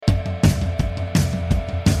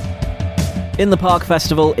In the Park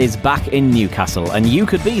Festival is back in Newcastle, and you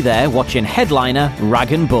could be there watching headliner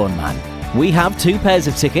Rag and Bone Man. We have 2 pairs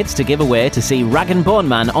of tickets to give away to see Rag and Bone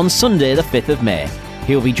Man on Sunday the 5th of May.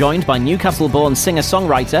 He'll be joined by Newcastle-born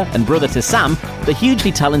singer-songwriter and brother to Sam, the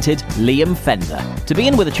hugely talented Liam Fender. To be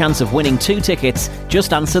in with a chance of winning 2 tickets,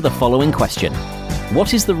 just answer the following question.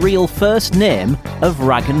 What is the real first name of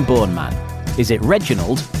Rag and Bone Man? Is it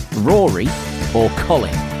Reginald, Rory, or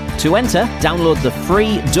Colin? To enter, download the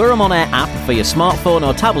free Durham On Air app for your smartphone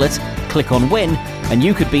or tablet, click on Win, and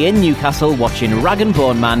you could be in Newcastle watching Rag and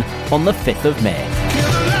Bone Man on the 5th of May.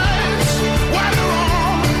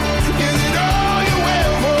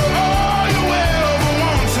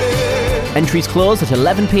 Entries close at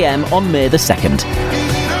 11 p.m. on May the 2nd.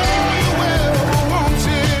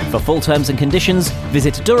 For full terms and conditions,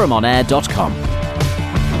 visit durhamonair.com.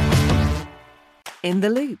 In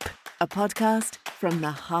the Loop, a podcast from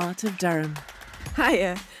the heart of Durham.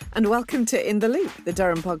 Hiya, and welcome to In the Loop, the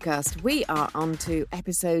Durham podcast. We are on to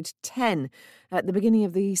episode 10 at the beginning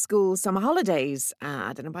of the school summer holidays.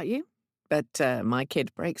 I don't know about you, but my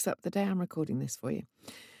kid breaks up the day I'm recording this for you.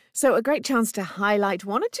 So a great chance to highlight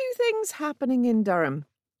 1 or 2 things happening in Durham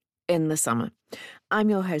in the summer.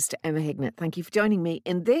 I'm your host, Emma Hignett. Thank you for joining me.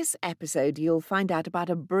 In this episode, you'll find out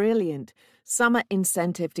about a brilliant summer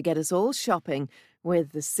incentive to get us all shopping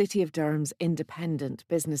with the City of Durham's independent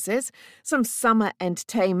businesses, some summer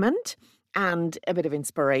entertainment and a bit of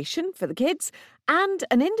inspiration for the kids, and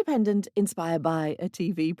an independent inspired by a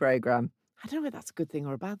TV programme. I don't know if that's a good thing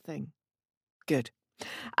or a bad thing. Good.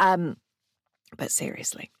 But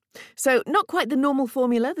seriously. So not quite the normal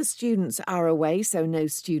formula. The students are away, so no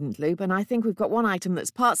student loop. And I think we've got one item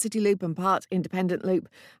that's part City Loop and part independent loop.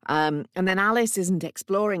 And then Alice isn't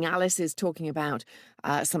exploring. Alice is talking about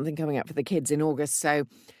something coming up for the kids in August. So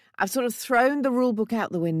I've sort of thrown the rule book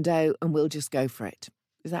out the window and we'll just go for it.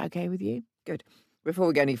 Is that okay with you? Good. Before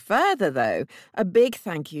we go any further, though, a big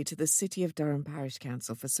thank you to the City of Durham Parish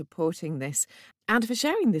Council for supporting this and for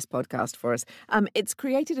sharing this podcast for us. It's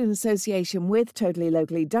created in association with Totally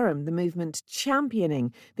Locally Durham, the movement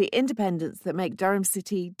championing the independents that make Durham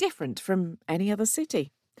City different from any other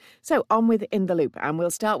city. So on with In the Loop, and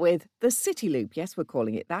we'll start with the City Loop. Yes, we're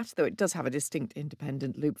calling it that, though it does have a distinct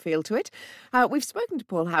independent loop feel to it. We've spoken to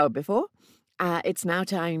Paul Howard before. It's now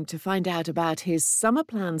time to find out about his summer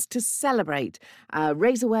plans to celebrate,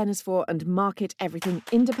 raise awareness for and market everything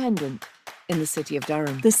independent in the City of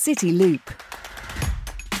Durham. The City Loop.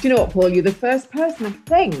 Do you know what, Paul? You're the first person, I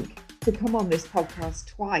think, to come on this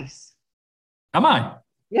podcast twice. Am I?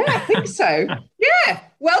 Yeah, I think so. Yeah.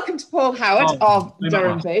 Welcome to Paul Howard of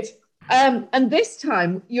Durham Bid. And this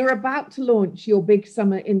time, you're about to launch your big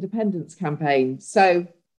summer independence campaign. So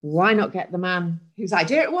why not get the man whose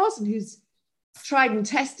idea it was and who's tried and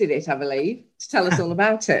tested it, I believe, to tell us all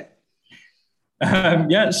about it.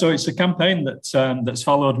 So it's a campaign that's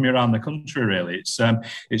followed me around the country. Really,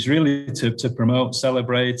 it's really to promote,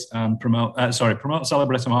 celebrate, and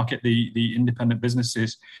celebrate and market the independent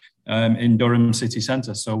businesses in Durham city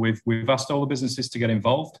centre. So we've asked all the businesses to get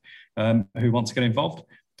involved, who want to get involved.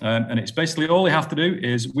 And it's basically all they have to do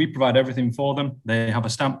is we provide everything for them. They have a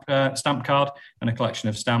stamp card and a collection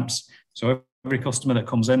of stamps. So every customer that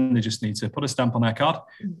comes in, they just need to put a stamp on their card.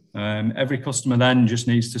 Every customer then just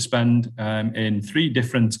needs to spend in 3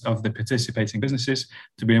 different of the participating businesses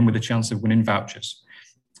to be in with a chance of winning vouchers.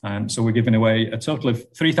 So we're giving away a total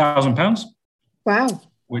of £3,000. Wow.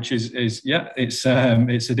 Which is it's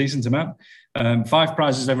a decent amount. 5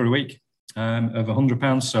 prizes every week of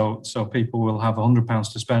 £100. So people will have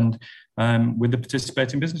 £100 to spend with the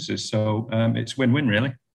participating businesses. So it's win-win,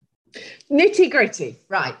 really. Nitty gritty,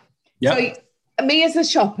 right. Yeah. So me as a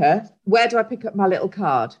shopper, where do I pick up my little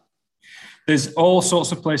card? There's all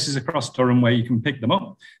sorts of places across Durham where you can pick them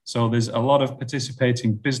up. So there's a lot of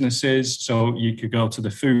participating businesses. So you could go to the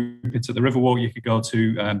food pit at the Riverwalk. You could go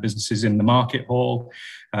to businesses in the market hall.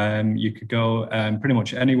 You could go pretty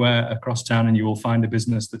much anywhere across town and you will find a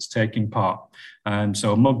business that's taking part.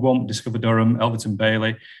 So Mugwump, Discover Durham, Elverton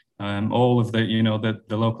Bailey, all of the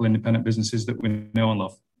local independent businesses that we know and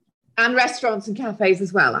love. And restaurants and cafes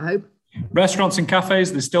as well, I hope. Restaurants and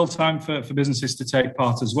cafes, there's still time for businesses to take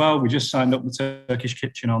part as well. We just signed up the Turkish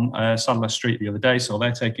Kitchen on Sadler Street the other day, so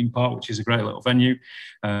they're taking part, which is a great little venue.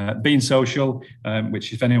 Bean Social,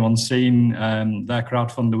 which if anyone's seen, their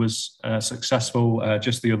crowdfunder was successful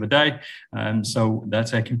just the other day, so they're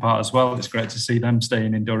taking part as well. It's great to see them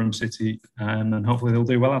staying in Durham City, and hopefully they'll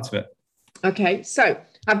do well out of it. Okay, so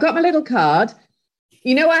I've got my little card.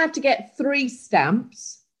 You know I have to get 3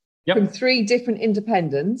 stamps from 3 different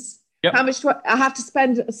independents. Yep. How much do I have to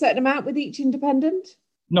spend a certain amount with each independent?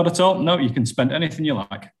 Not at all. No, you can spend anything you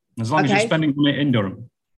like. as long as you're spending money in Durham.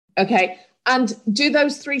 Okay. And do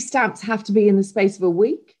those 3 stamps have to be in the space of a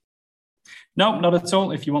week? No, not at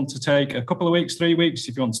all. If you want to take a couple of weeks, 3 weeks,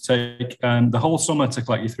 if you want to take the whole summer to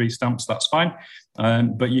collect your 3 stamps, that's fine.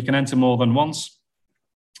 But you can enter more than once,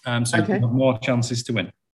 so you can have more chances to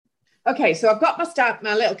win. Okay, so I've got my stamp,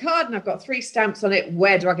 my little card, and I've got 3 stamps on it.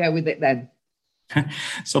 Where do I go with it then?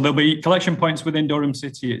 So there'll be collection points within Durham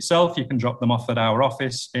City itself. You can drop them off at our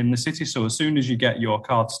office in the city. So as soon as you get your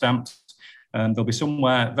card stamped, there'll be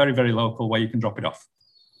somewhere very, very local where you can drop it off.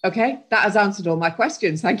 Okay, that has answered all my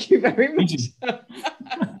questions. Thank you very much.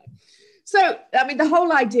 So, I mean, the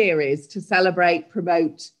whole idea is to celebrate,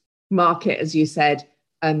 promote, market, as you said,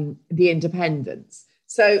 the independence.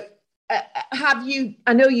 So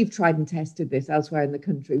I know you've tried and tested this elsewhere in the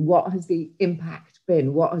country. What has the impact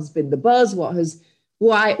been? What has been the buzz?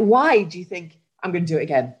 Why do you think I'm going to do it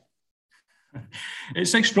again?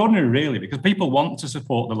 It's extraordinary, really, because people want to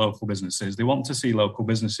support the local businesses. They want to see local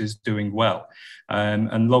businesses doing well,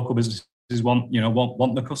 and local businesses want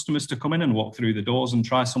the customers to come in and walk through the doors and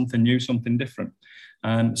try something new, something different.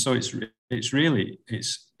 So it's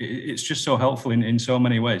just so helpful in so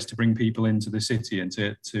many ways to bring people into the city and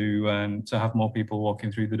to have more people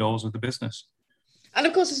walking through the doors of the business. And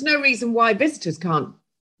of course, there's no reason why visitors can't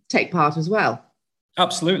take part as well.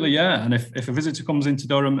 Absolutely, yeah. And if a visitor comes into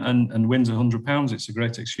Durham and wins £100, it's a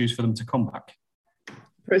great excuse for them to come back.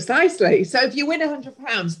 Precisely. So if you win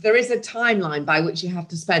 £100, there is a timeline by which you have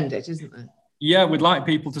to spend it, isn't there? Yeah, we'd like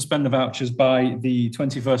people to spend the vouchers by the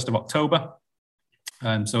 21st of October.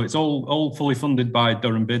 So it's all fully funded by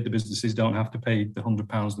Durham Bid. The businesses don't have to pay the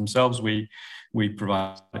 £100 themselves. We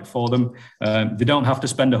provide it for them. They don't have to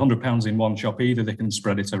spend £100 in one shop either. They can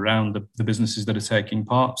spread it around the businesses that are taking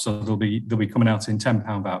part. So they'll be coming out in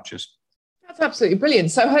 £10 vouchers. That's absolutely brilliant.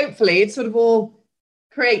 So hopefully it sort of all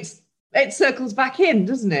it circles back in,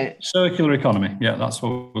 doesn't it? Circular economy. Yeah, that's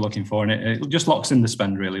what we're looking for. And it just locks in the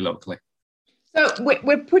spend really locally. So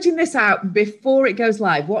we're putting this out before it goes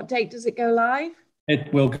live. What date does it go live?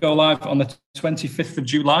 It will go live on the 25th of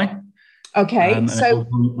July. Okay. So it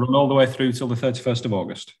will run all the way through till the 31st of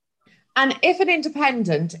August. And if an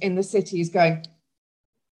independent in the city is going,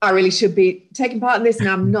 I really should be taking part in this and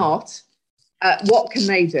I'm not, what can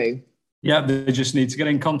they do? Yeah, they just need to get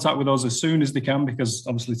in contact with us as soon as they can, because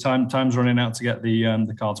obviously time's running out to get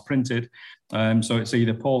the cards printed. So it's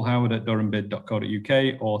either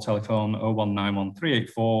paulhoward@durhambid.co.uk or telephone 0191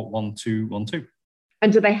 384 1212.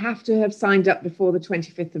 And do they have to have signed up before the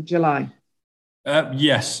 25th of July?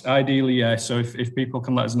 Yes, ideally, yeah. So if people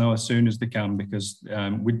can let us know as soon as they can, because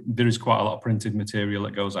there is quite a lot of printed material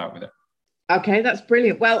that goes out with it. Okay, that's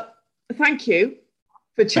brilliant. Well, thank you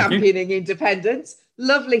for championing independence.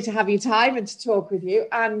 Lovely to have your time and to talk with you.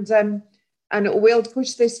 And we'll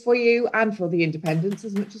push this for you and for the independents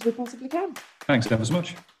as much as we possibly can. Thanks ever so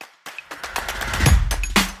much.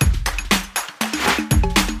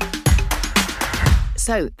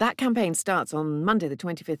 So that campaign starts on Monday, the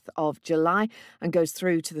 25th of July and goes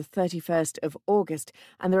through to the 31st of August.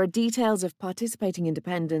 And there are details of participating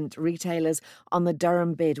independent retailers on the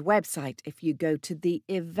Durham Bid website if you go to the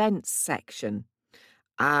events section.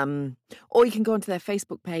 Or you can go onto their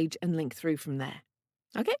Facebook page and link through from there.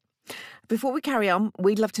 Okay? Before we carry on,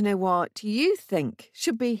 we'd love to know what you think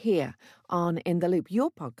should be here on In the Loop,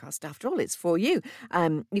 your podcast. After all, it's for you.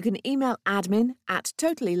 You can email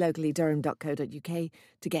admin@totallylocallydurham.co.uk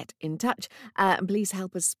to get in touch. And please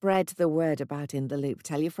help us spread the word about In the Loop.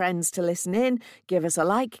 Tell your friends to listen in. Give us a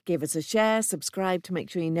like, give us a share, subscribe to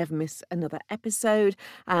make sure you never miss another episode.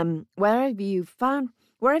 Wherever you found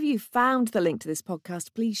the link to this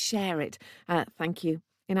podcast, please share it. Thank you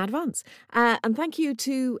in advance. And thank you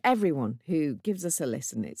to everyone who gives us a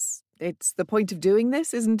listen. It's the point of doing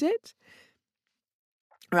this, isn't it?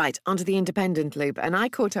 Right, onto the independent loop. And I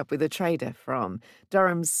caught up with a trader from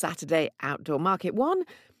Durham's Saturday Outdoor Market. One,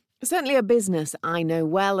 certainly a business I know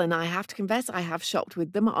well, and I have to confess I have shopped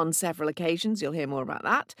with them on several occasions. You'll hear more about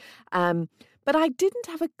that. But I didn't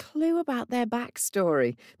have a clue about their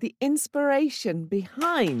backstory, the inspiration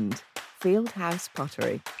behind Fieldhouse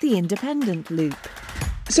Pottery, the independent loop.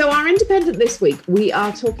 So our independent this week, we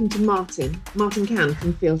are talking to Martin Cann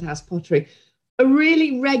from Fieldhouse Pottery, a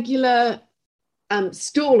really regular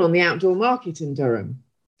stall on the outdoor market in Durham.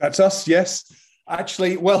 That's us, yes.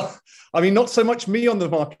 Actually, well, I mean, not so much me on the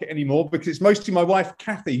market anymore, because it's mostly my wife,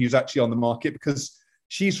 Kathy, who's actually on the market, because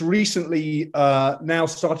she's recently now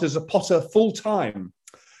started as a potter full-time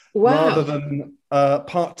rather than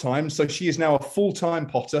part-time. So she is now a full-time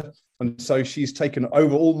potter. And so she's taken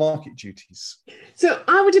over all market duties. So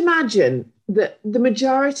I would imagine that the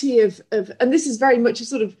majority of and this is very much a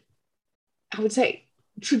sort of, I would say,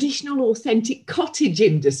 traditional, authentic cottage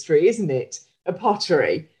industry, isn't it? A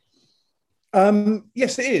pottery.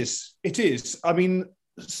 Yes, it is. It is. I mean,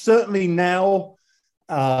 certainly now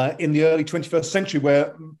in the early 21st century,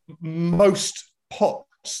 where most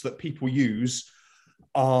pots that people use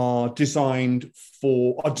are designed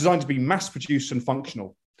to be mass produced and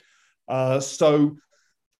functional. So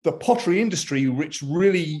the pottery industry, which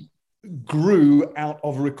really grew out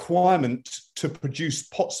of a requirement to produce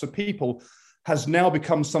pots for people, has now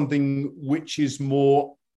become something which is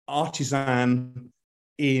more artisan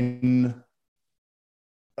in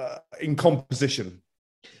composition.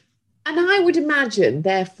 And I would imagine,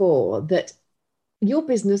 therefore, that your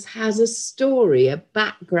business has a story, a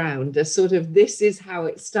background, a sort of this is how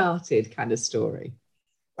it started kind of story.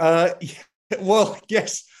 Well,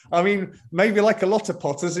 yes. I mean, maybe like a lot of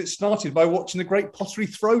potters, it started by watching the Great Pottery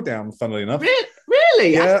Throwdown, funnily enough.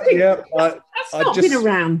 Really? Yeah, yeah. That's not been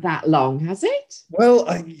around that long, has it? Well,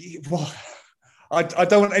 I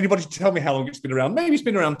don't want anybody to tell me how long it's been around. Maybe it's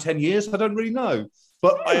been around 10 years. I don't really know.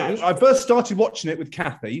 But I first started watching it with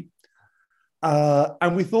Kathy,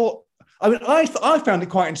 and we thought, I mean, I found it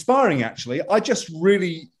quite inspiring, actually. I just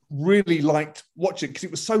really, really liked watching it because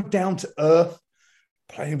it was so down to earth,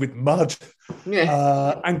 playing with mud,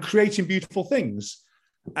 and creating beautiful things.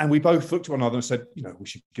 And we both looked at one another and said, we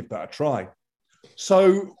should give that a try.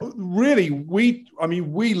 So really, we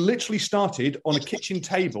literally started on a kitchen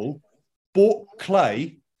table, bought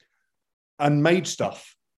clay and made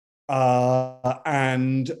stuff.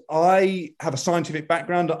 And I have a scientific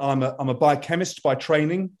background. I'm a biochemist by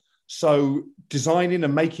training. So designing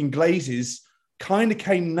and making glazes kind of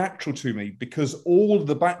came natural to me because all of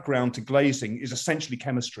the background to glazing is essentially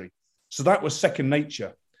chemistry. So that was second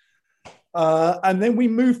nature. And then we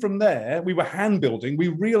moved from there. We were hand building. We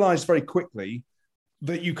realized very quickly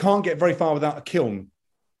that you can't get very far without a kiln.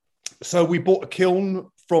 So we bought a kiln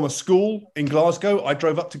from a school in Glasgow. I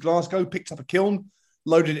drove up to Glasgow, picked up a kiln,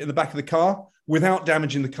 loaded it in the back of the car without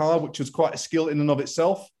damaging the car, which was quite a skill in and of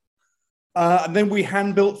itself. And then we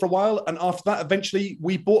hand built for a while. And after that, eventually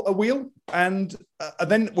we bought a wheel and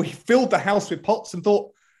then we filled the house with pots and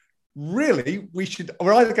thought, really, we're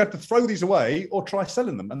either going to throw these away or try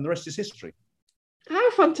selling them. And the rest is history. How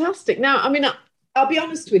fantastic. Now, I mean, I'll be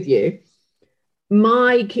honest with you.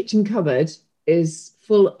 My kitchen cupboard is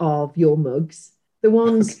full of your mugs, the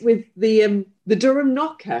ones with the Durham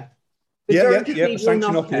knocker. The Durham Cathedral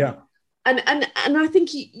knocker. And I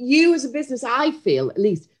think you as a business, I feel at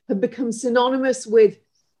least, have become synonymous with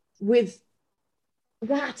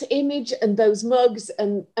that image and those mugs.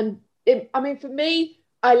 And I mean, for me,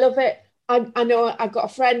 I love it. I know I've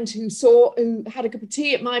got a friend who had a cup of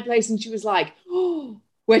tea at my place and she was like, oh,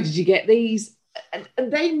 where did you get these? And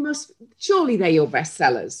surely they're your best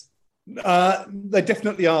sellers. They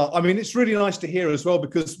definitely are. I mean, it's really nice to hear as well,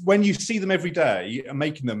 because when you see them every day and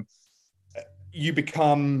making them, you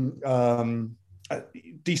become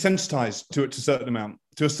desensitized to it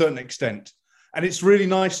to a certain extent. And it's really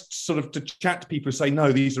nice to chat to people and say,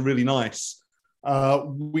 no, these are really nice.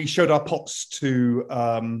 We showed our pots to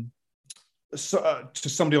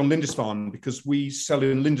somebody on Lindisfarne because we sell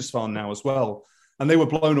in Lindisfarne now as well. And they were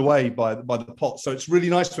blown away by the pot. So it's really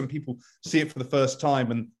nice when people see it for the first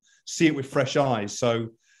time and see it with fresh eyes. So,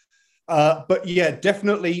 but yeah,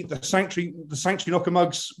 definitely the Sanctuary knocker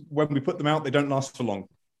mugs, when we put them out, they don't last for long.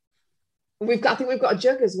 I think we've got a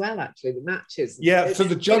jug as well, actually, that matches. Yeah, so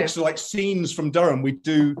the jugs are like scenes from Durham. We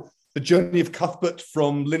do the Journey of Cuthbert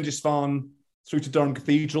from Lindisfarne through to Durham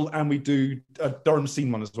Cathedral, and we do a Durham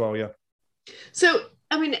scene one as well, yeah. So,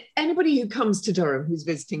 I mean, anybody who comes to Durham, who's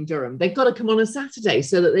visiting Durham, they've got to come on a Saturday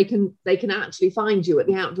so that they can actually find you at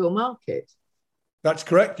the outdoor market. That's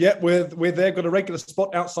correct. Yeah, we're there. Got a regular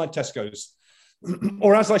spot outside Tesco's,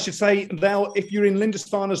 or as I should say now, if you're in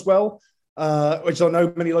Lindisfarne as well, which I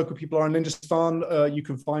know many local people are in Lindisfarne, you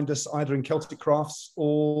can find us either in Celtic Crafts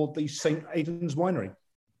or the St. Aidan's Winery.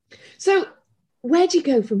 So, where do you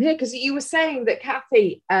go from here? Because you were saying that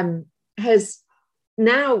Kathy has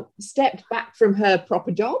now stepped back from her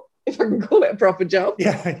proper job, if I can call it a proper job,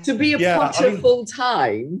 to be a potter full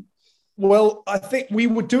time. Well, I think we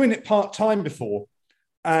were doing it part time before,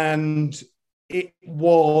 and it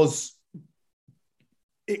was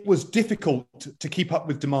difficult to keep up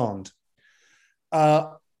with demand.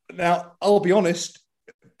 Now, I'll be honest,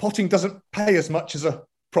 potting doesn't pay as much as a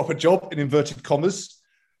proper job, in inverted commas.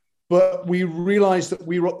 But we realised that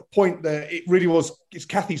we were at the point that it's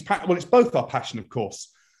Kathy's passion. Well, it's both our passion, of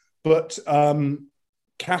course. But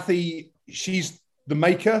Kathy, she's the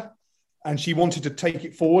maker, and she wanted to take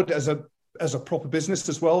it forward as a proper business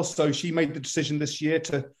as well. So she made the decision this year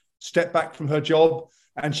to step back from her job,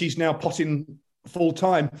 and she's now potting full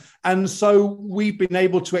time. And so we've been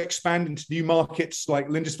able to expand into new markets like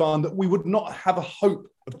Lindisfarne that we would not have a hope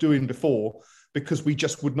of doing before, because we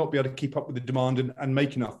just would not be able to keep up with the demand and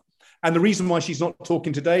make enough. And the reason why she's not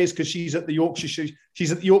talking today is because she's at the Yorkshire Show.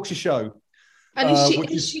 She's at the Yorkshire Show. And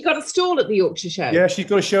has she got a stall at the Yorkshire Show? Yeah, she's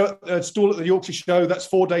got a stall at the Yorkshire Show. That's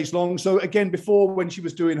 4 days long. So again, before, when she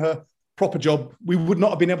was doing her proper job, we would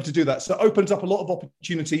not have been able to do that. So it opens up a lot of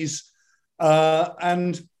opportunities.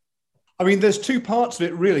 And I mean, there's two parts of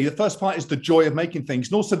it, really. The first part is the joy of making things,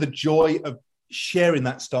 and also the joy of sharing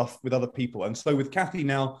that stuff with other people. And so with Kathy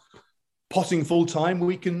now potting full time,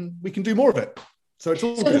 we can do more of it. So it's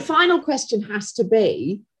all good. The final question has to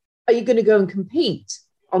be, are you going to go and compete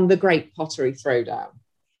on the Great Pottery Throwdown?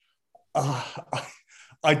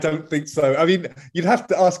 I don't think so. I mean, you'd have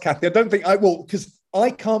to ask Kathy. I don't think I will, because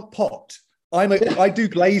I can't pot. I do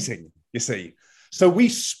glazing, you see. So we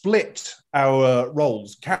split our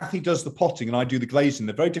roles. Kathy does the potting and I do the glazing.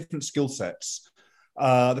 They're very different skill sets.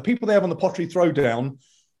 The people they have on the Pottery Throwdown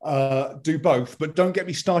do both, but don't get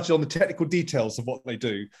me started on the technical details of what they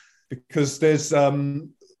do, because there's,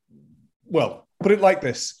 well, put it like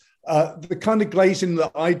this. The kind of glazing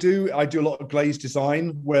that I do a lot of glaze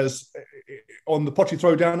design, whereas on the Pottery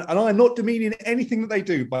Throwdown, and I'm not demeaning anything that they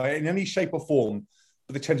do in any shape or form,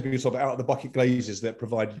 but they tend to be sort of out of the bucket glazes they're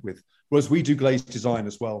provided with, whereas we do glaze design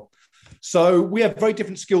as well. So we have very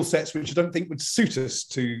different skill sets, which I don't think would suit us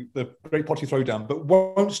to the Great Pottery Throwdown, but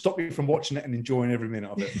won't stop me from watching it and enjoying every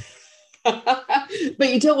minute of it.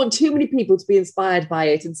 But you don't want too many people to be inspired by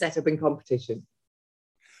it and set up in competition.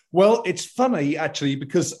 Well, it's funny, actually,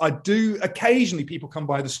 because I do occasionally people come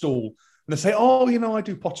by the stall and they say, oh, you know, I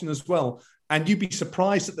do potting as well. And you'd be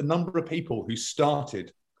surprised at the number of people who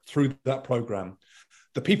started through that program.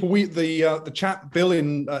 The people the chap, Bill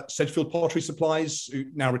in Sedgefield Pottery Supplies, who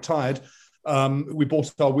now retired, we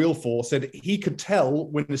bought our wheel for, said he could tell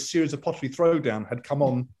when a series of Pottery Throwdown had come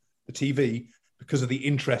on the TV because of the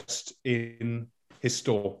interest in his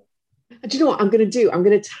store. Do you know what I'm going to do? I'm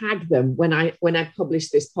going to tag them when I publish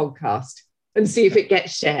this podcast and see if it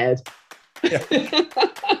gets shared. Yeah.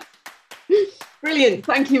 Brilliant.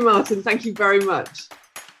 Thank you, Martin. Thank you very much.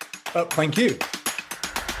 Thank you.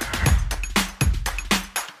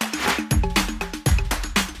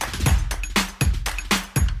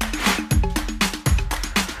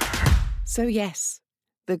 So yes,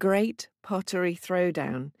 the Great Pottery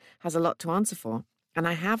Throwdown has a lot to answer for, and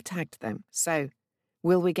I have tagged them. So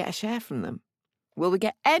will we get a share from them? Will we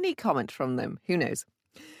get any comment from them? Who knows?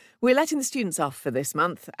 We're letting the students off for this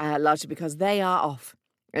month, largely because they are off,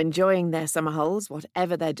 enjoying their summer holes,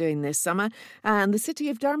 whatever they're doing this summer. And the city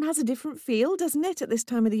of Durham has a different feel, doesn't it, at this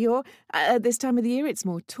time of the year? It's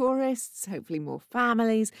more tourists, hopefully more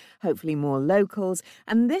families, hopefully more locals.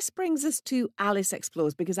 And this brings us to Alice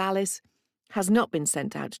Explores, because Alice has not been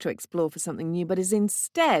sent out to explore for something new, but is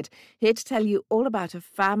instead here to tell you all about a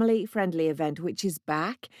family-friendly event which is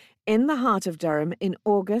back in the heart of Durham in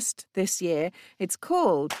August this year. It's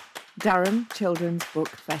called Durham Children's Book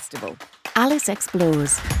Festival. Alice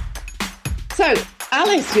Explores. So,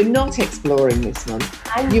 Alice, you're not exploring this month.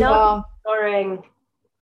 I'm not exploring.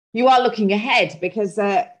 You are looking ahead because,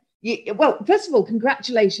 first of all,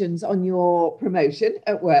 congratulations on your promotion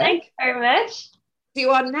at work. Thank you very much.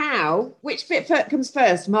 You are now, which bit comes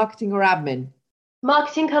first, marketing or admin?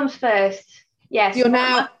 Marketing comes first, yes. You're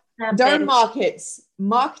now Durham Markets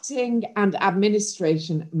Marketing and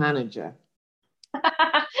Administration Manager.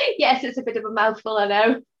 Yes, it's a bit of a mouthful, I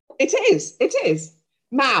know. It is.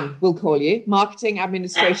 Ma'am, we'll call you. Marketing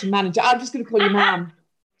Administration Manager. I'm just going to call you Ma'am.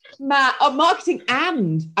 Marketing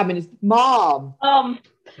and Administration. Mom.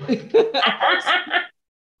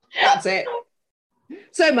 That's it.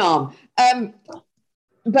 So, Mom,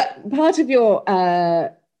 but part of your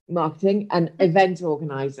marketing and event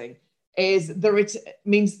organising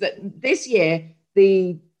means that this year,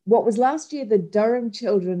 what was last year the Durham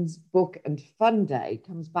Children's Book and Fun Day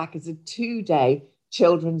comes back as a 2-day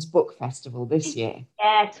children's book festival this year.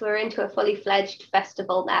 Yes, we're into a fully fledged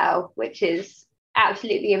festival now, which is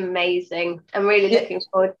absolutely amazing. I'm really looking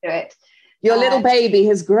forward to it. Your little baby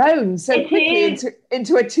has grown so quickly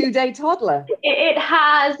into a 2-day toddler. It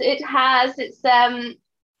has. It's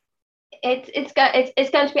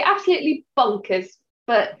going to be absolutely bonkers,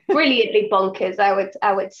 but brilliantly bonkers.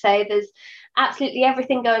 I would say there's absolutely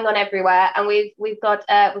everything going on everywhere, and we've got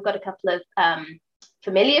a couple of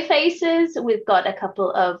familiar faces. We've got a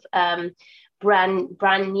couple of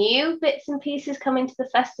brand new bits and pieces coming to the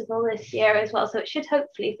festival this year as well. So it should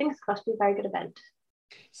hopefully, fingers crossed, be a very good event.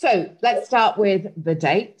 So let's start with the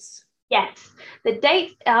dates. Yes, the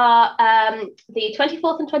dates are the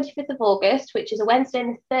 24th and 25th of August, which is a Wednesday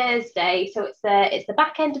and a Thursday. So it's the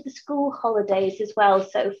back end of the school holidays as well.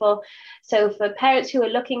 So for parents who are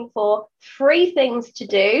looking for free things to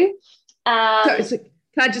do. So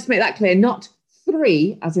can I just make that clear? Not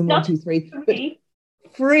three, as in 1, 2, 3, but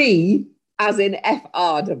free, as in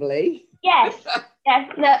FREE. Yes,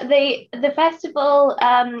 yes. No, the festival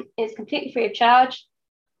is completely free of charge.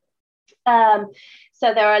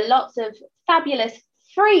 So there are lots of fabulous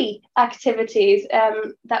free activities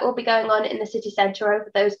that will be going on in the city centre over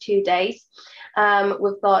those 2 days.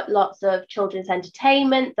 We've got lots of children's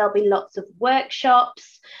entertainment. There'll be lots of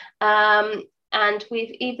workshops, and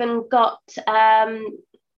we've even got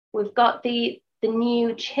the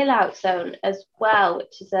new chill out zone as well,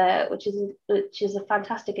 which is a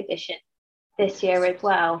fantastic addition this year as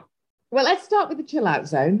well. Well, let's start with the chill out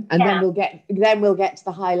zone, and then we'll get to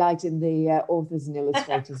the highlight in the authors and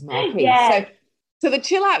illustrators marquee. Yeah. So the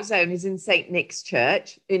chill out zone is in St. Nick's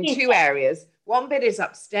Church in two areas. One bit is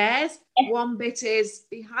upstairs. One bit is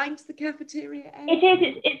behind the cafeteria area. It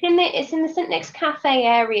is. It's in the St. Nick's Cafe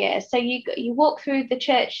area. So you walk through the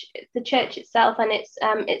church itself, and it's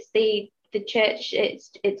the church. It's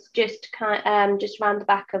just just around the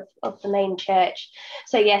back of the main church.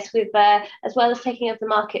 So yes, we've as well as taking over the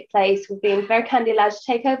marketplace, we've been very kindly allowed to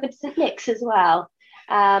take over to St. Nick's as well.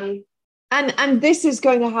 And this is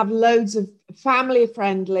going to have loads of family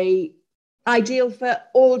friendly, ideal for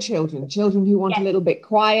all children who want a little bit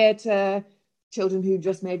quieter, children who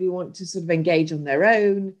just maybe want to sort of engage on their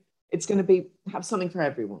own. It's going to have something for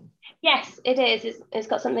everyone. Yes, it is. It's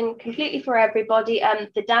got something completely for everybody.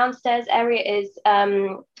 The downstairs area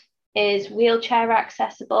is wheelchair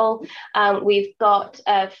accessible. We've got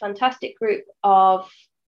a fantastic group of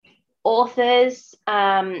authors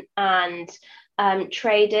and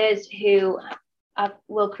traders who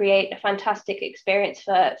will create a fantastic experience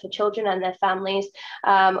for children and their families.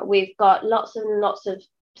 We've got lots and lots of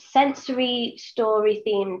sensory story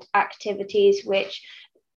themed activities which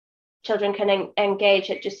children can engage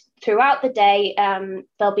at just throughout the day.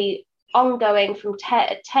 They'll be ongoing from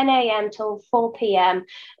 10 a.m. till 4 p.m.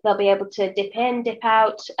 They'll be able to dip in, dip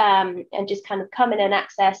out, and just kind of come in and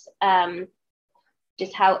access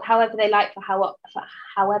just however they like for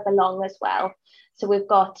however long as well. So we've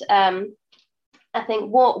got I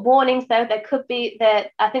think warnings though, there could be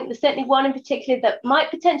I think there's certainly one in particular that might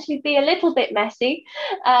potentially be a little bit messy,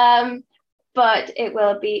 but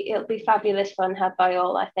it'll be fabulous fun had by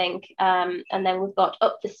all, I think. And then we've got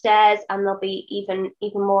up the stairs, and there'll be even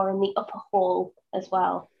more in the upper hall as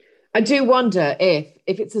well. I do wonder if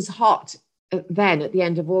it's as hot then at the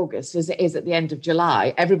end of August as it is at the end of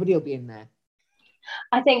July, everybody will be in there.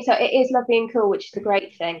 I think so. It is lovely and cool, which is a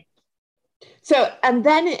great thing. So, and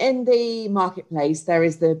then in the marketplace, there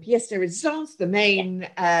is the pièce de résistance, the main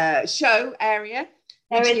show area,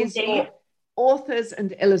 which is the authors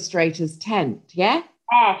and illustrators tent, yeah?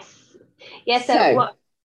 Yes. Yeah, so what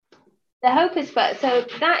the hope is so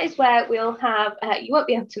that is where we'll have, you won't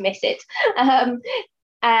be able to miss it.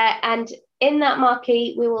 And in that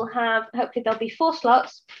marquee, we will have, hopefully there'll be 4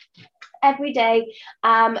 slots every day,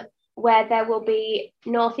 where there will be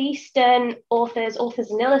Northeastern authors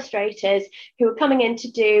and illustrators who are coming in to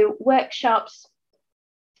do workshops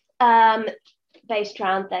based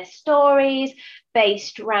around their stories,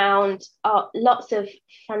 based around lots of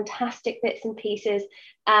fantastic bits and pieces.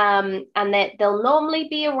 And they'll normally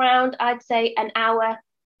be around, I'd say, an hour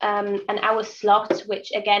slot,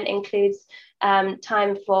 which again includes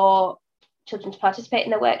time for children to participate in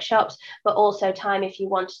the workshops, but also time if you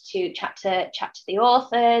want to chat to the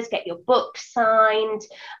authors, get your book signed.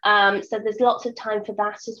 So there's lots of time for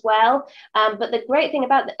that as well. But the great thing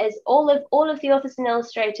about that is all of the authors and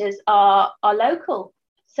illustrators are local.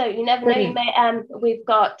 So you never know. You may, we've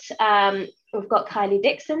got Kylie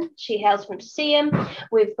Dixon. She hails from Seaham.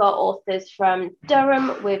 We've got authors from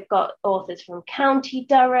Durham. We've got authors from County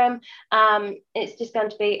Durham. It's just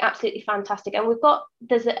going to be absolutely fantastic. And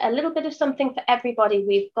there's a little bit of something for everybody.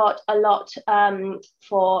 We've got a lot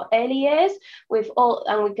for early years. We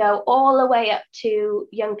go all the way up to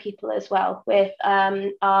young people as well with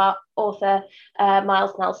our author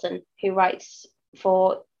Miles Nelson, who writes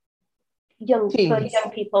for young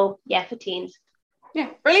people, for teens. Yeah,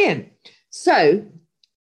 brilliant. So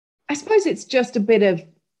I suppose it's just a bit of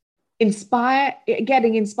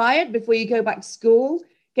getting inspired before you go back to school,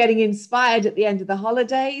 getting inspired at the end of the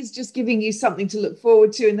holidays, just giving you something to look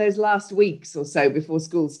forward to in those last weeks or so before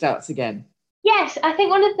school starts again. Yes, I think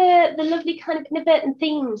one of the lovely kind of inadvertent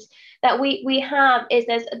themes that we have is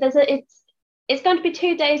it's going to be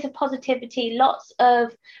 2 days of positivity, lots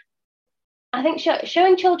of I think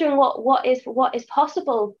showing children what is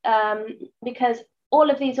possible, because all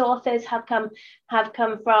of these authors have come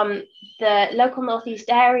from the local northeast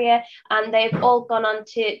area, and they've all gone on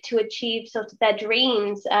to achieve sort of their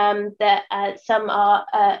dreams. That some are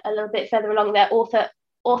a little bit further along their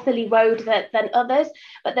authorly road than others,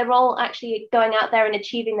 but they're all actually going out there and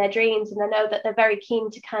achieving their dreams. And I know that they're very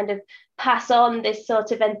keen to kind of pass on this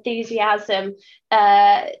sort of enthusiasm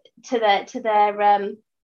to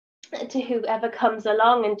whoever comes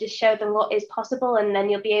along, and just show them what is possible. And then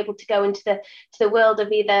you'll be able to go into the world of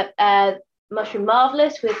either Mushroom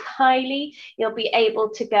Marvelous with Kylie. You'll be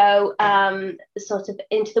able to go sort of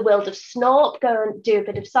into the world of Snorp, go and do a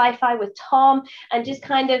bit of sci-fi with Tom, and just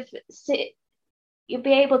kind of sit. You'll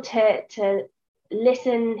be able to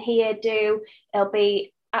listen, hear, do. It'll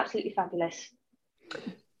be absolutely fabulous.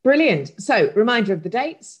 Brilliant. So, reminder of the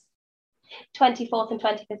dates. 24th and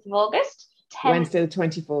 25th of August. Wednesday the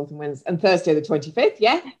 24th and Thursday the 25th,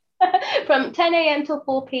 yeah? From 10 a.m. till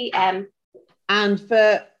 4 p.m. And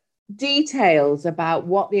for details about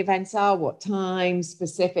what the events are, what time,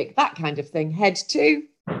 specific, that kind of thing, head to,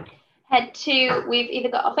 we've either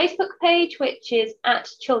got our Facebook page, which is at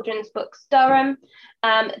Children's Books Durham.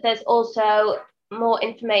 There's also more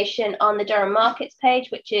information on the Durham Markets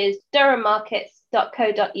page, which is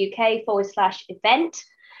durhammarkets.co.uk/event.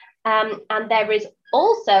 And there is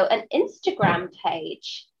also an Instagram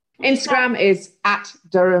page. Instagram is at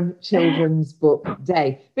Durham Children's Book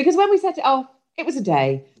Day. Because when we set it off, it was a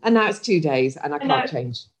day, and now it's 2 days, and I can't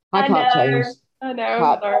change. I can't change. I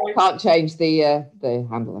know. Can't change the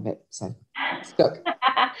handle of it. So stuck.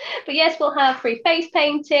 But yes, we'll have free face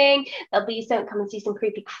painting. There'll be come and see some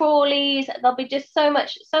creepy crawlies. There'll be just so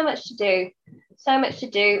much to do. So much to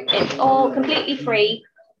do. It's all completely free.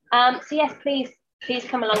 So yes, please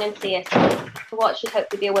come along and see us for what should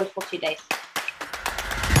hopefully be a wonderful 2 days.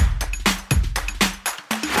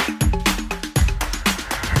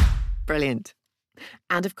 Brilliant.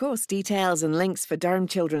 And of course, details and links for Durham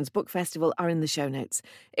Children's Book Festival are in the show notes.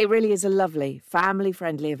 It really is a lovely,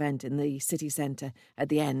 family-friendly event in the city centre at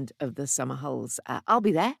the end of the summer holes. I'll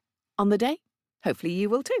be there on the day. Hopefully you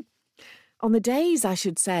will too. On the days, I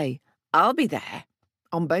should say. I'll be there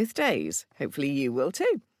on both days. Hopefully you will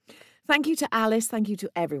too. Thank you to Alice. Thank you to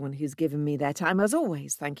everyone who's given me their time. As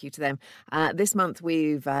always, thank you to them. This month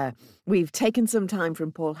we've taken some time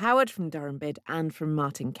from Paul Howard from Durham Bid and from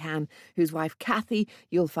Martin Cann, whose wife Kathy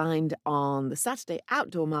you'll find on the Saturday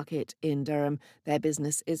Outdoor Market in Durham. Their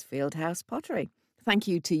business is Fieldhouse Pottery. Thank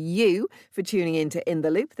you to you for tuning in to In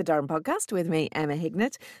the Loop, the Durham podcast with me, Emma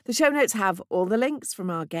Hignett. The show notes have all the links from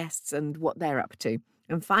our guests and what they're up to.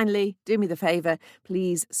 And finally, do me the favour,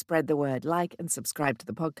 please spread the word, like and subscribe to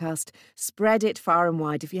the podcast. Spread it far and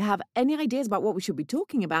wide. If you have any ideas about what we should be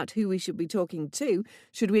talking about, who we should be talking to,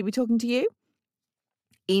 should we be talking to you?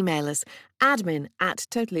 Email us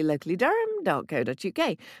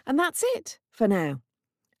admin@totallylocallydurham.co.uk. And that's it for now.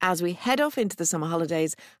 As we head off into the summer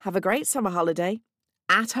holidays, have a great summer holiday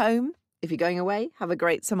at home. If you're going away, have a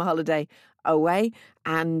great summer holiday away.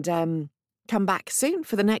 And come back soon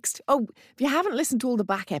for the next... Oh, if you haven't listened to all the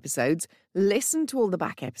back episodes, listen to all the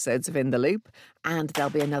back episodes of In the Loop, and there'll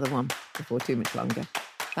be another one before too much longer.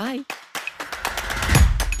 Bye.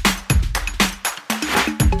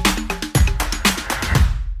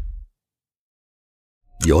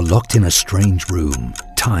 You're locked in a strange room.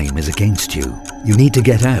 Time is against you. You need to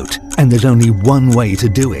get out, and there's only one way to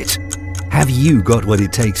do it. Have you got what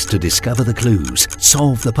it takes to discover the clues,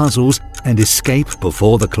 solve the puzzles, and escape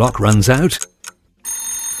before the clock runs out?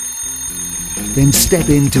 Then step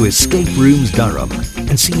into Escape Rooms Durham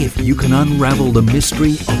and see if you can unravel the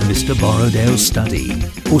mystery of Mr. Borrowdale's study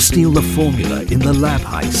or steal the formula in the lab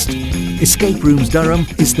heist. Escape Rooms Durham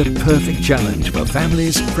is the perfect challenge for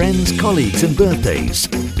families, friends, colleagues and birthdays.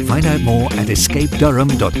 Find out more at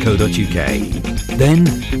escapedurham.co.uk. Then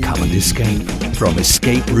come and escape from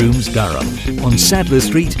Escape Rooms Durham on Sadler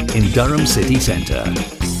Street in Durham City Centre.